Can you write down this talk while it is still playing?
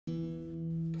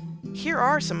Here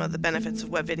are some of the benefits of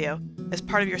web video as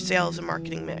part of your sales and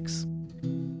marketing mix.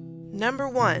 Number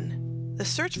 1, the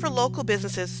search for local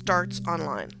businesses starts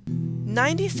online.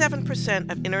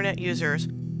 97% of internet users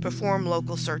perform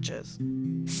local searches.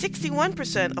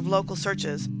 61% of local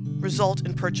searches result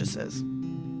in purchases.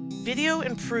 Video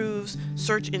improves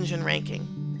search engine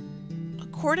ranking.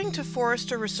 According to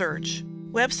Forrester research,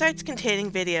 websites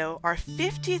containing video are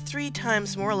 53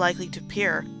 times more likely to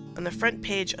appear on the front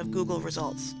page of Google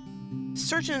results.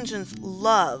 Search engines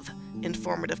love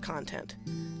informative content.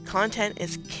 Content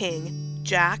is king,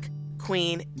 jack,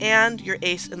 queen, and your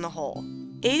ace in the hole.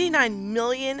 89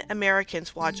 million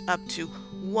Americans watch up to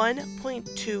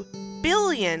 1.2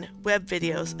 billion web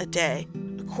videos a day,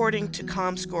 according to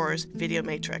ComScore's Video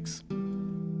Matrix.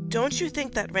 Don't you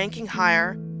think that ranking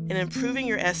higher and improving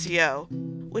your SEO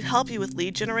would help you with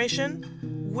lead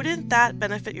generation? Wouldn't that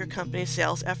benefit your company's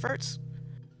sales efforts?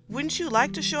 Wouldn't you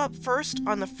like to show up first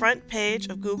on the front page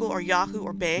of Google or Yahoo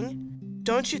or Bing?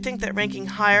 Don't you think that ranking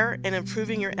higher and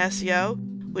improving your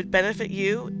SEO would benefit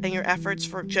you and your efforts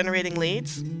for generating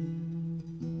leads?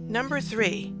 Number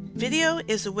 3, video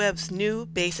is the web's new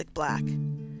basic black.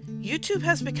 YouTube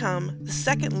has become the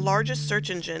second largest search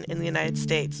engine in the United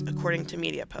States, according to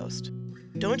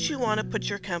MediaPost. Don't you want to put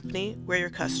your company where your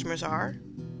customers are?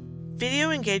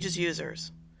 Video engages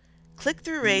users.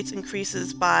 Click-through rates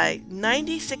increases by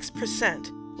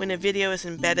 96% when a video is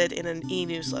embedded in an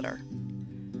e-newsletter.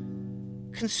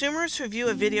 Consumers who view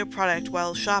a video product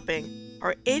while shopping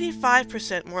are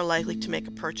 85% more likely to make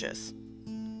a purchase.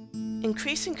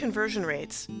 Increasing conversion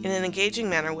rates in an engaging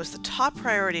manner was the top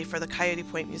priority for the Coyote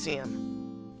Point Museum.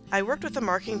 I worked with the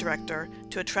marketing director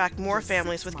to attract more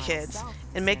families with kids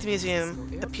and make the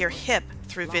museum appear hip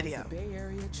through video.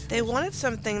 They wanted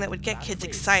something that would get kids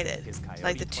excited,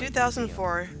 like the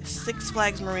 2004 Six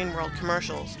Flags Marine World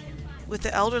commercials, with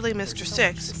the elderly Mr.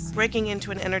 Six breaking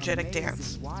into an energetic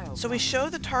dance. So we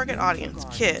showed the target audience,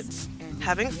 kids,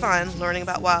 having fun learning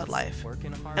about wildlife,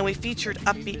 and we featured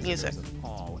upbeat music.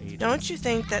 Don't you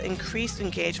think that increased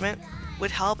engagement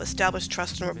would help establish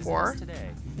trust and rapport?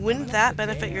 Wouldn't that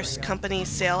benefit your company's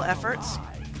sales efforts?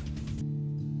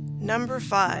 Number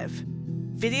 5,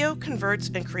 video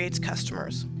converts and creates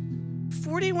customers.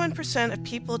 41% of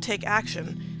people take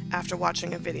action after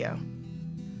watching a video.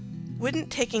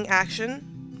 Wouldn't taking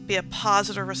action be a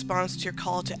positive response to your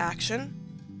call to action?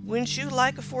 Wouldn't you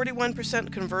like a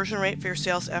 41% conversion rate for your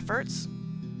sales efforts?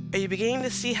 Are you beginning to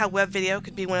see how web video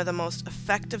could be one of the most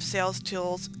effective sales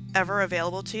tools ever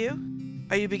available to you?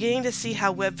 Are you beginning to see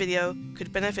how web video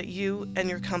could benefit you and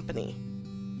your company?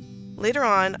 Later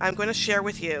on, I'm going to share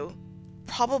with you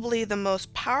probably the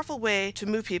most powerful way to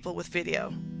move people with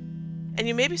video. And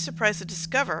you may be surprised to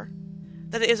discover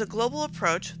that it is a global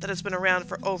approach that has been around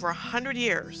for over 100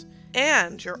 years,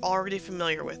 and you're already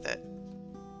familiar with it.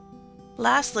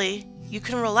 Lastly, you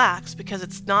can relax because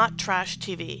it's not trash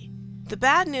TV. The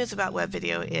bad news about web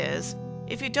video is,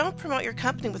 if you don't promote your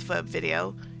company with web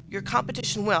video, your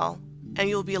competition will, and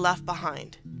you'll be left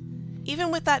behind.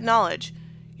 Even with that knowledge,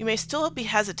 you may still be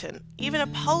hesitant, even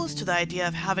opposed to the idea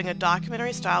of having a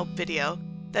documentary-style video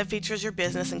that features your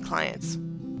business and clients.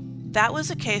 That was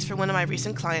the case for one of my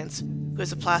recent clients, who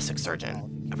is a plastic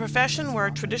surgeon, a profession where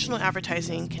traditional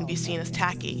advertising can be seen as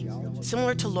tacky,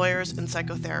 similar to lawyers and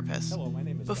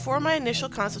psychotherapists. Before my initial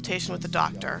consultation with the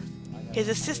doctor, his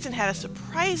assistant had a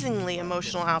surprisingly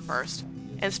emotional outburst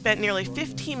and spent nearly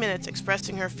 15 minutes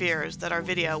expressing her fears that our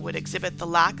video would exhibit the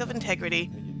lack of integrity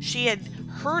she had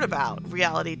heard about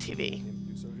reality TV.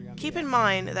 Keep in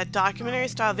mind that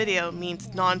documentary-style video means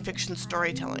nonfiction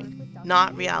storytelling,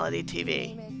 not reality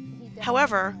TV.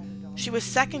 However, she was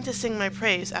second to sing my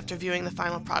praise after viewing the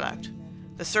final product.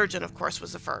 The surgeon, of course,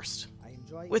 was the first.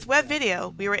 With web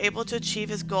video, we were able to achieve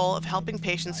his goal of helping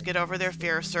patients get over their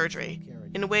fear of surgery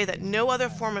in a way that no other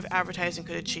form of advertising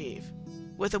could achieve.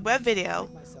 With a web video,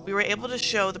 we were able to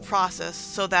show the process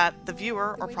so that the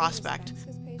viewer or prospect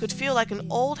could feel like an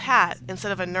old hat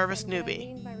instead of a nervous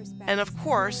newbie. And of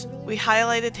course, we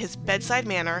highlighted his bedside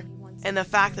manner and the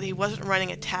fact that he wasn't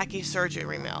running a tacky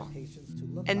surgery mill.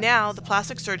 And now the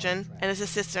plastic surgeon and his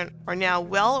assistant are now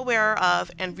well aware of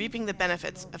and reaping the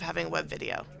benefits of having web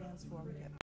video.